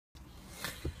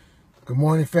Good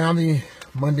morning, family.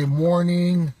 Monday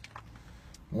morning.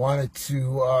 Wanted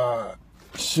to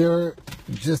share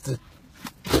just a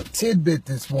tidbit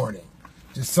this morning.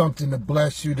 Just something to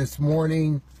bless you this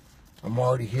morning. I'm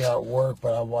already here at work,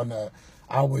 but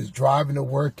I was driving to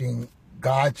work and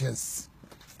God just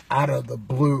out of the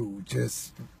blue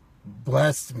just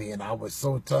blessed me, and I was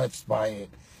so touched by it.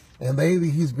 And lately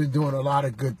he's been doing a lot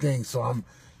of good things. So I'm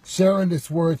sharing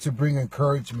this word to bring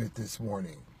encouragement this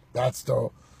morning. That's the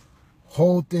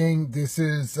whole thing. This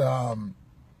is a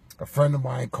friend of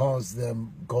mine calls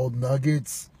them gold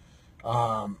nuggets.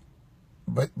 But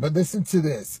listen to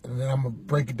this, and then I'm gonna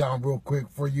break it down real quick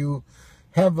for you.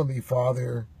 Heavenly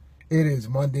Father, it is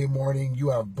Monday morning.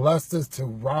 You have blessed us to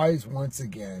rise once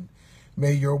again.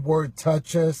 May your word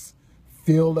touch us,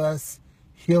 fill us,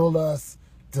 heal us,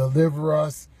 deliver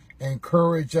us,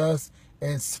 encourage us,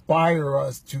 inspire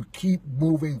us to keep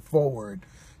moving forward,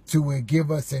 to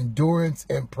give us endurance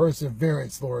and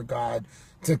perseverance, Lord God,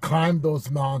 to climb those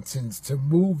mountains, to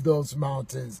move those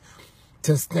mountains,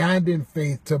 to stand in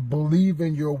faith, to believe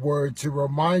in your word, to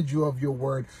remind you of your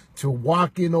word, to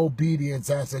walk in obedience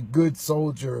as a good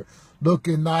soldier,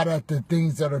 looking not at the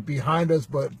things that are behind us,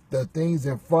 but the things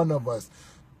in front of us,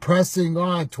 pressing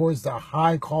on towards the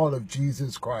high call of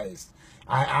Jesus Christ.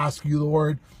 I ask you,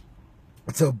 Lord,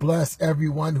 to bless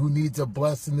everyone who needs a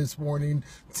blessing this morning,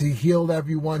 to heal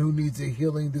everyone who needs a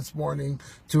healing this morning,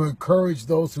 to encourage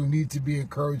those who need to be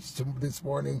encouraged this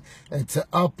morning, and to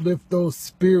uplift those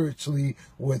spiritually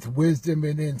with wisdom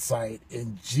and insight.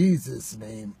 In Jesus'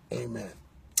 name, amen.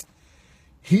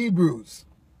 Hebrews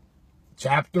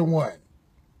chapter 1.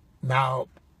 Now,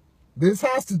 this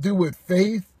has to do with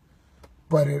faith,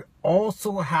 but it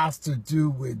also has to do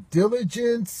with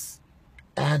diligence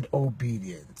and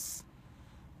obedience.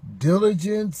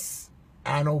 Diligence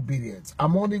and obedience.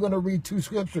 I'm only going to read 2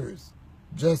 scriptures,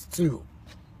 just 2.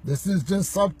 This is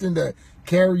just something to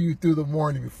carry you through the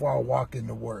morning before I walk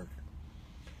into work.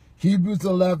 Hebrews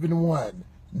 11:1.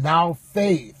 Now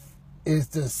faith is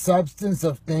the substance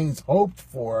of things hoped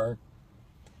for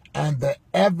and the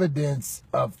evidence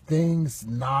of things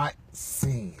not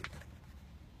seen.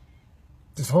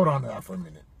 Just hold on to that for a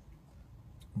minute.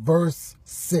 Verse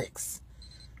 6.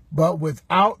 But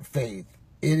without faith,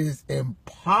 it is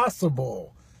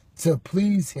impossible to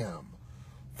please him.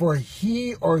 For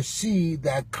he or she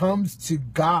that comes to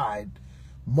God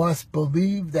must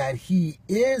believe that he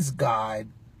is God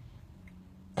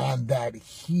and that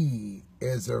he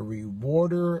is a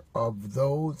rewarder of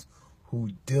those who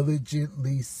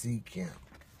diligently seek him.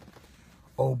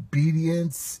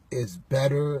 Obedience is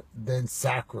better than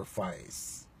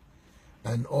sacrifice.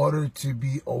 In order to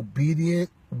be obedient,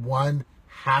 one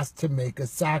has to make a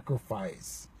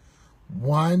sacrifice.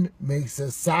 One makes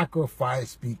a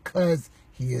sacrifice because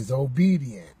he is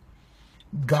obedient.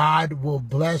 God will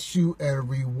bless you and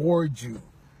reward you.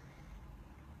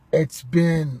 It's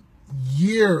been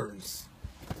years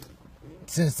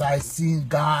since I've seen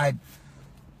God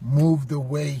move the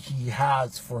way he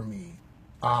has for me.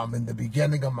 In the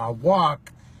beginning of my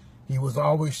walk, he was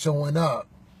always showing up.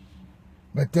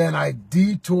 But then I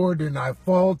detoured and I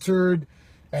faltered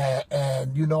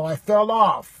and I fell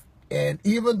off. And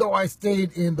even though I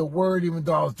stayed in the word, even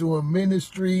though I was doing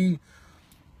ministry,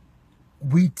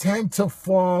 we tend to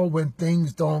fall when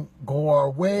things don't go our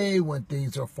way, when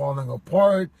things are falling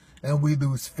apart, and we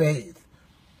lose faith.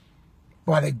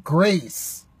 By the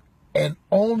grace, and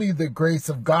only the grace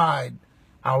of God,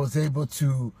 I was able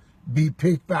to be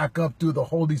picked back up through the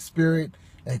Holy Spirit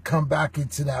and come back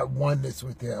into that oneness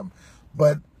with him.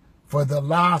 But for the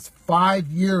last 5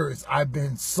 years, I've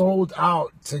been sold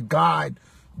out to God,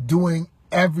 doing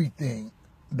everything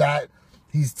that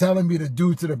he's telling me to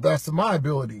do to the best of my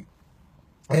ability.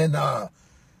 And I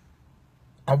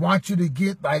want you to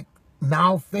get,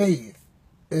 now faith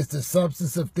is the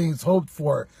substance of things hoped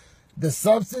for. The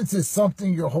substance is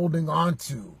something you're holding on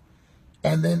to.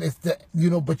 And then it's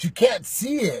but you can't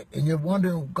see it. And you're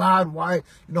wondering, God, why,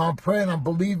 I'm praying, I'm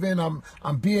believing,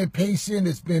 I'm being patient.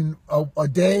 It's been a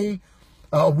day,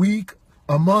 a week,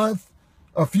 a month,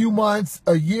 a few months,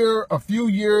 a year, a few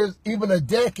years, even a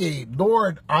decade.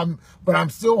 Lord, but I'm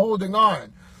still holding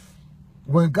on.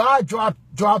 When God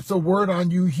drops a word on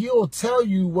you, he'll tell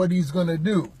you what he's going to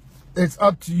do. It's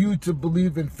up to you to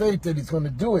believe in faith that he's going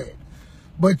to do it.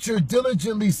 But you're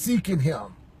diligently seeking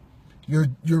him.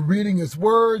 You're reading his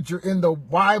words, you're in the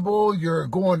Bible, you're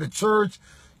going to church.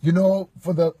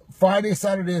 For the Friday,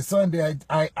 Saturday, and Sunday,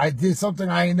 I did something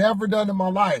I ain't never done in my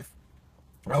life.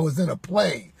 I was in a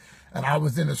play, and I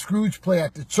was in a Scrooge play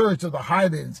at the Church of the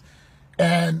Highlands.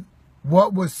 And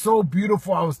what was so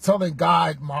beautiful, I was telling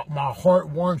God, my heart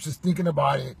warms just thinking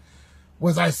about it.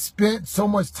 was I spent so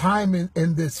much time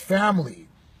in this family.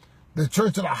 The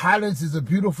Church of the Highlands is a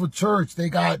beautiful church. They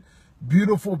got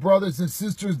beautiful brothers and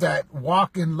sisters that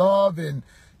walk in love, and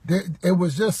it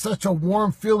was just such a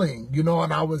warm feeling, you know,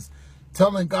 and I was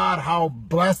telling God how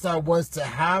blessed I was to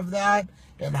have that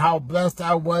and how blessed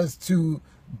I was to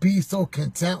be so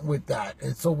content with that.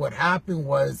 And so what happened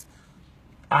was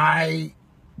I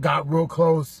got real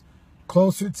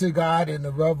closer to God in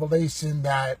the revelation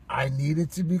that I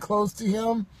needed to be close to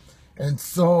him. And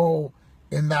so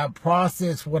in that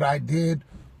process, what I did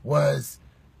was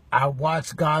I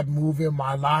watched God move in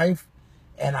my life,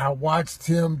 and I watched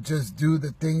him just do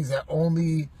the things that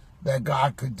only that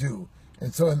God could do.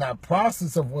 And so in that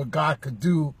process of what God could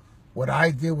do, what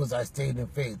I did was I stayed in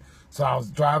faith. So I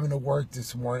was driving to work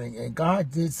this morning, and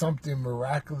God did something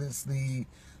miraculously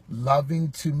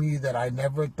loving to me that I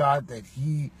never thought that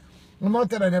not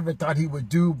that I never thought he would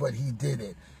do, but he did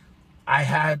it.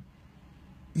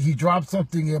 He dropped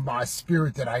something in my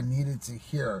spirit that I needed to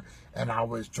hear. And I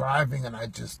was driving, and I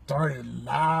just started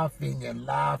laughing and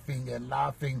laughing and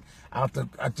laughing. I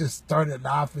just started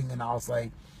laughing, and I was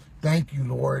like, thank you,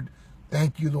 Lord.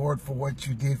 Thank you, Lord, for what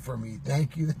you did for me.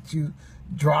 Thank you that you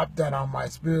dropped that on my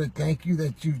spirit. Thank you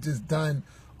that you've just done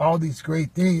all these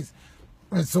great things.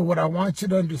 And so what I want you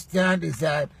to understand is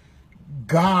that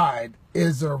God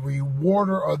is a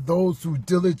rewarder of those who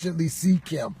diligently seek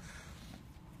him.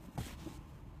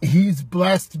 He's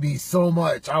blessed me so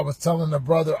much. I was telling the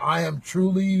brother, I am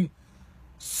truly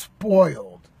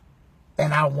spoiled,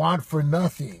 and I want for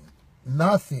nothing,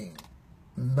 nothing,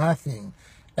 nothing.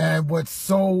 And what's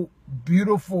so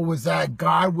beautiful was that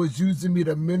God was using me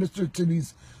to minister to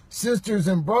these sisters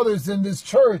and brothers in this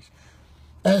church.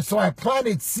 And so I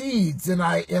planted seeds, and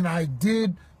I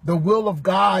did the will of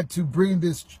God to bring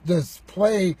this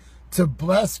play to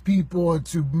bless people and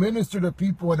to minister to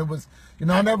people. And it was, you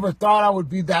know, I never thought I would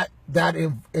be that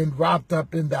wrapped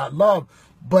up in that love.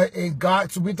 But in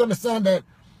God, so we have to understand that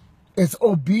it's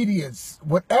obedience.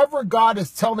 Whatever God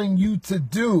is telling you to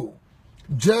do,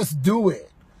 just do it.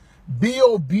 Be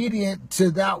obedient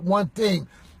to that one thing.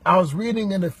 I was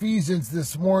reading in Ephesians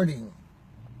this morning,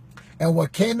 and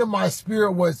what came to my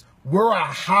spirit was, we're a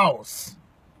house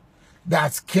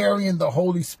that's carrying the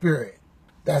Holy Spirit,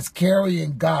 that's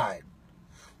carrying God.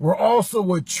 We're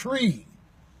also a tree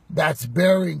that's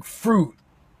bearing fruit,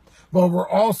 but we're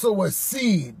also a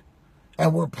seed,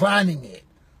 and we're planting it.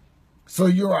 So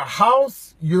you're a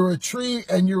house, you're a tree,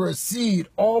 and you're a seed,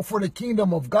 all for the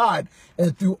kingdom of God.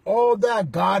 And through all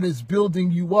that, God is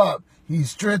building you up. He's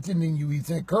strengthening you. He's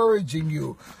encouraging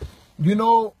you. You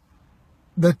know,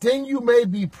 the thing you may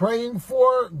be praying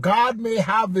for, God may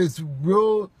have this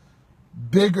real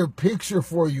bigger picture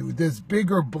for you, this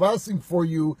bigger blessing for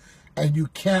you, and you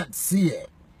can't see it.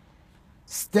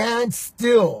 Stand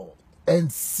still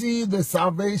and see the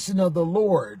salvation of the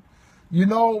Lord. You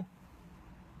know,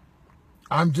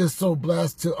 I'm just so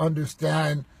blessed to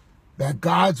understand that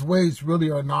God's ways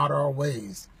really are not our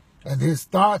ways, and his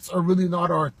thoughts are really not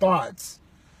our thoughts.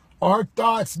 Our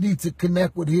thoughts need to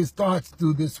connect with his thoughts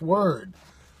through this word.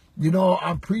 You know,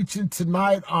 I'm preaching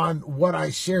tonight on what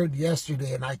I shared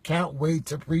yesterday, and I can't wait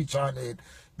to preach on it,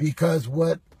 because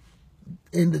what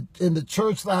in the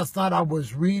church last night, I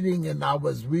was reading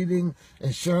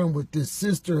and sharing with this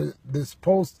sister this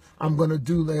post I'm going to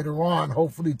do later on,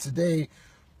 hopefully today,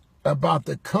 about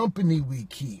the company we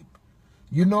keep.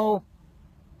 You know,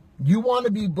 you want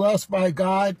to be blessed by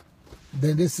God,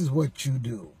 then this is what you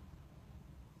do.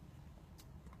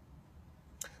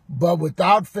 But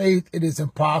without faith, it is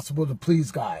impossible to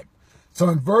please God. So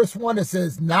in verse 1, it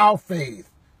says, now faith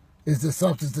is the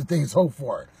substance of things hoped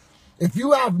for. If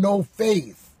you have no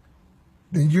faith,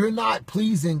 then you're not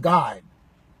pleasing God.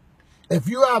 If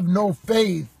you have no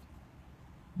faith,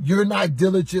 you're not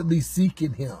diligently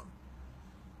seeking him.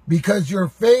 Because your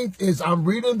faith is, I'm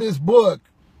reading this book,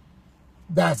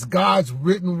 that's God's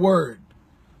written word.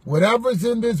 Whatever's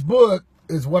in this book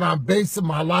is what I'm basing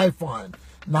my life on.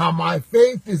 Now, my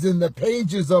faith is in the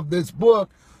pages of this book,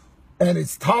 and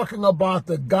it's talking about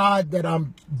the God that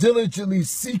I'm diligently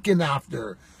seeking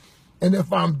after. And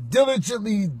if I'm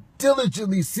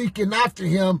diligently seeking after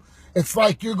him, it's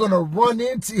like you're going to run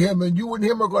into him, and you and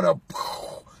him are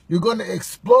you're going to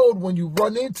explode when you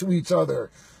run into each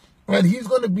other. And he's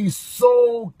going to be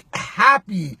so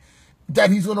happy that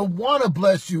he's going to want to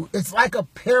bless you. It's like a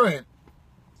parent.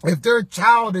 If their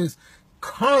child is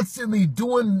constantly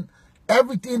doing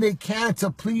everything they can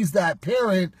to please that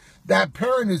parent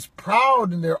is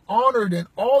proud and they're honored, and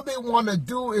all they want to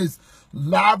do is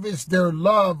lavish their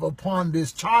love upon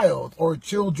this child or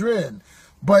children.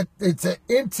 but it's an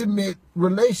intimate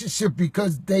relationship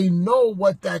because they know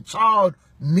what that child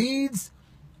needs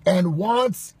and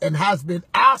wants and has been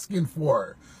asking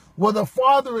for. Well, the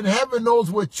Father in heaven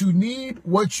knows what you need,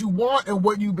 what you want, and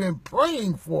what you've been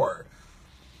praying for.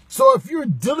 So if you're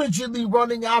diligently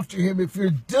running after him, if you're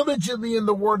diligently in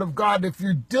the word of God, if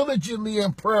you're diligently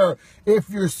in prayer, if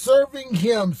you're serving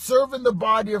him, serving the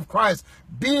body of Christ,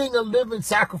 being a living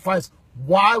sacrifice,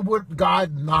 why would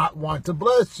God not want to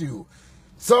bless you?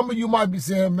 Some of you might be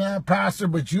saying, man, Pastor,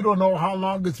 but you don't know how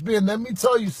long it's been. Let me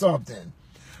tell you something.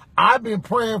 I've been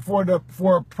praying for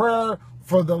a prayer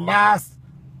for the last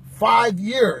 5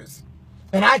 years.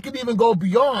 And I could even go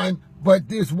beyond, but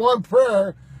there's one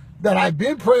prayer that I've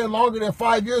been praying longer than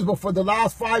 5 years, but for the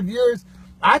last 5 years,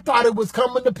 I thought it was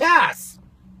coming to pass.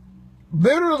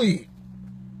 Literally.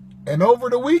 And over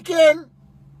the weekend,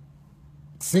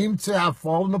 it seemed to have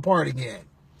fallen apart again.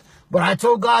 But I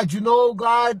told God, you know,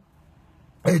 God,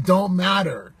 it don't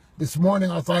matter. This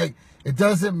morning I was like, it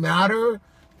doesn't matter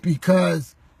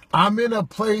because I'm in a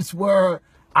place where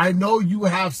I know you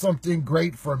have something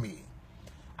great for me.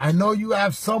 I know you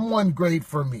have someone great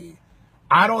for me.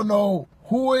 I don't know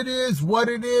who it is, what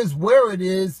it is, where it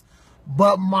is,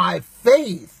 but my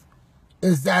faith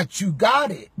is that you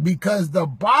got it because the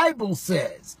Bible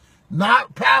says,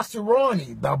 not Pastor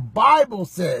Ronnie, the Bible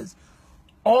says,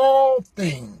 all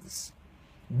things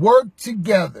work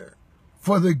together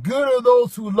for the good of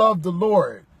those who love the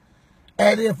Lord.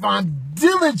 And if I'm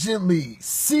diligently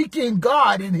seeking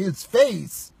God in his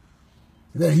face,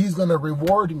 then he's going to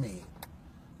reward me.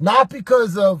 Not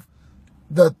because of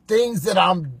the things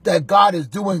that God is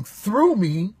doing through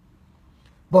me,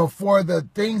 but for the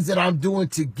things that I'm doing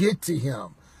to get to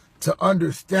him, to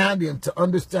understand him, to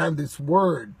understand this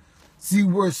word. See,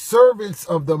 we're servants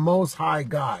of the Most High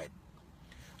God.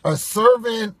 A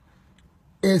servant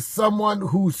is someone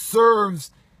who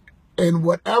serves in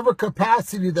whatever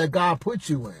capacity that God puts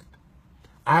you in.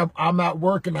 I'm at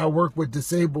work and I work with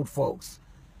disabled folks.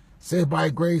 Saved by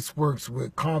Grace works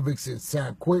with convicts in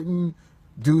San Quentin,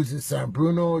 dudes in San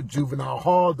Bruno, juvenile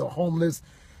hall, the homeless.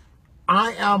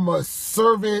 I am a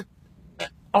servant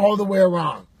all the way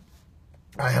around.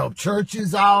 I help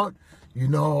churches out. You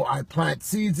know, I plant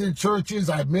seeds in churches.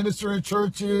 I minister in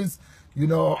churches. You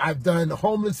know, I've done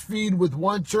homeless feed with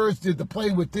one church, did the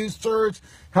play with this church,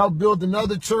 helped build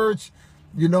another church.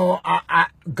 You know,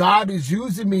 God is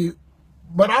using me,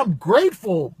 but I'm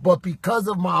grateful, but because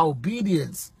of my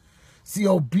obedience. See,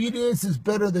 obedience is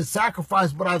better than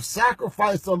sacrifice, but I've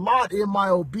sacrificed a lot in my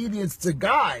obedience to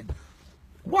God.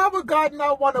 Why would God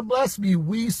not want to bless me?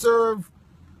 We serve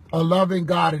a loving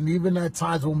God, and even at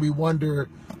times when we wonder,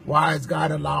 why is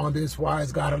God allowing this? Why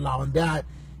is God allowing that?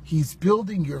 He's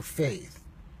building your faith.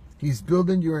 He's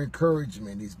building your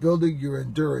encouragement. He's building your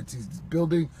endurance. He's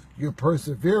building your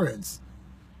perseverance.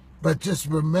 But just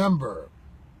remember,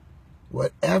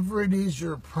 whatever it is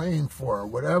you're praying for,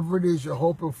 whatever it is you're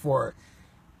hoping for,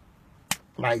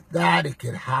 like that, it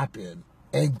can happen.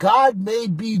 And God may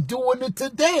be doing it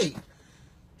today.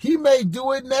 He may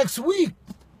do it next week.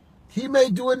 He may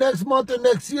do it next month or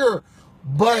next year.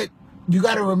 But you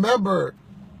got to remember,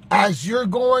 as you're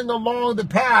going along the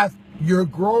path, you're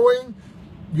growing,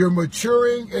 you're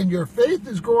maturing, and your faith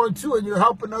is growing too, and you're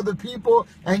helping other people,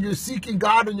 and you're seeking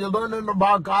God, and you're learning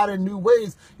about God in new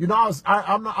ways. You know,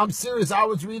 I'm serious. I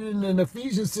was reading in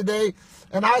Ephesians today,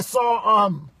 and I saw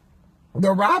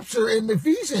the rapture in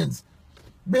Ephesians.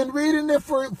 Been reading it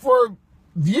for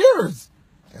years,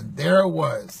 and there it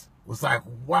was. It was like,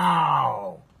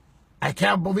 wow. I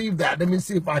can't believe that. Let me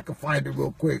see if I can find it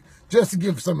real quick, just to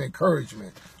give some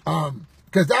encouragement.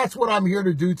 Because that's what I'm here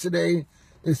to do today,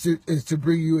 is to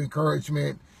bring you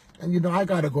encouragement. And, you know, I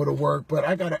got to go to work, but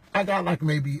I got like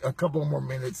maybe a couple more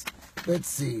minutes. Let's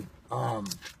see. So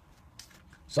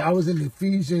I was in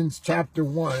Ephesians chapter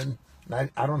 1. And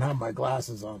I don't have my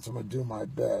glasses on, so I'm going to do my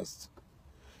best.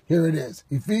 Here it is.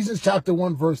 Ephesians chapter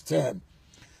 1, verse 10.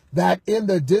 That in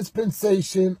the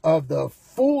dispensation of the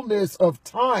fullness of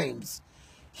times,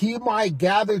 he might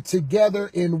gather together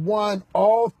in one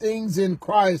all things in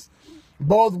Christ,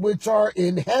 both which are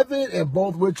in heaven and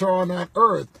both which are on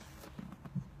earth.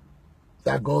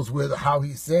 That goes with how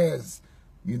he says,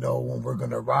 you know, when we're going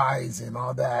to rise and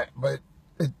all that. But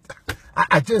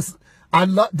I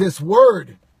love this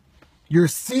word. You're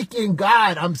seeking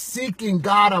God. I'm seeking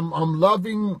God. I'm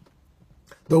loving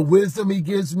the wisdom he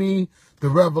gives me, the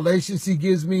revelations he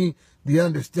gives me, the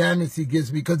understandings he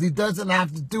gives me, because he doesn't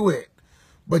have to do it.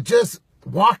 But just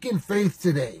walk in faith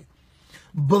today.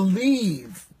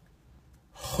 Believe,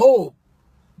 hope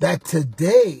that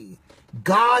today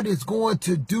God is going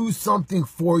to do something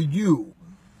for you.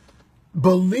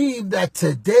 Believe that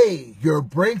today your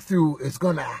breakthrough is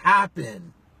going to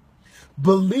happen.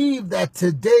 Believe that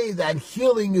today that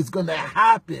healing is going to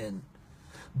happen.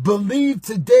 Believe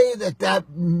today that that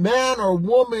man or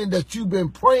woman that you've been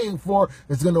praying for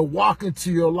is going to walk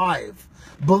into your life.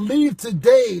 Believe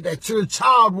today that your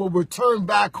child will return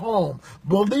back home.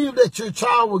 Believe that your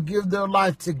child will give their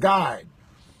life to God.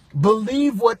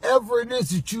 Believe whatever it is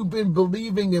that you've been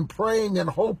believing and praying and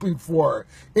hoping for,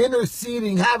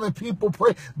 interceding, having people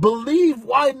pray. Believe.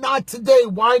 Why not today?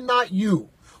 Why not you?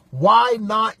 Why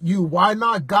not you? Why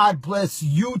not God bless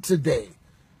you today?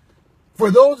 For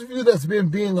those of you that's been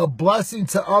being a blessing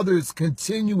to others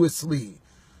continuously,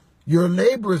 your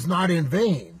labor is not in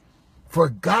vain. For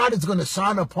God is going to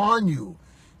shine upon you.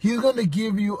 He's going to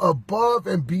give you above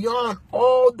and beyond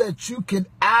all that you can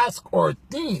ask or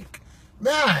think.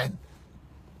 Man,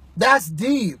 that's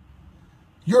deep.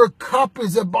 Your cup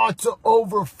is about to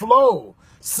overflow.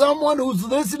 Someone who's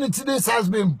listening to this has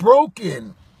been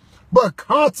broken, but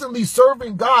constantly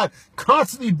serving God,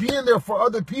 constantly being there for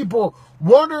other people,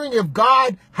 wondering if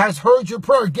God has heard your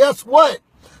prayer. Guess what?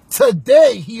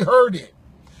 Today he heard it.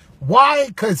 Why?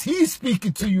 Because he's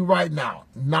speaking to you right now,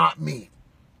 not me.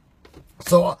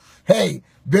 So, hey,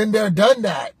 been there, done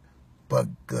that. But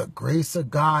the grace of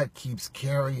God keeps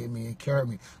carrying me and carrying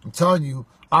me. I'm telling you,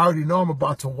 I already know I'm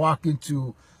about to walk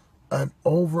into an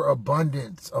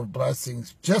overabundance of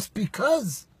blessings just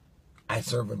because I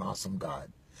serve an awesome God.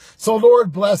 So,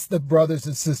 Lord, bless the brothers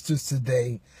and sisters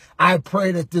today. I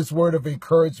pray that this word of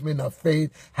encouragement, of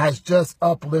faith, has just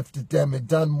uplifted them and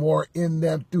done more in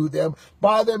them, through them,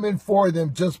 by them, and for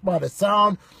them, just by the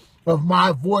sound of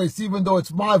my voice. Even though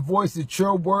it's my voice, it's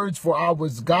your words, for I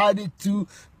was guided to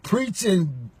preach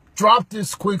and drop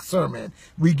this quick sermon.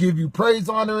 We give you praise,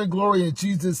 honor, and glory in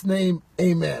Jesus' name.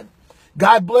 Amen.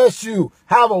 God bless you.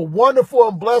 Have a wonderful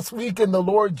and blessed week in the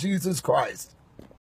Lord Jesus Christ.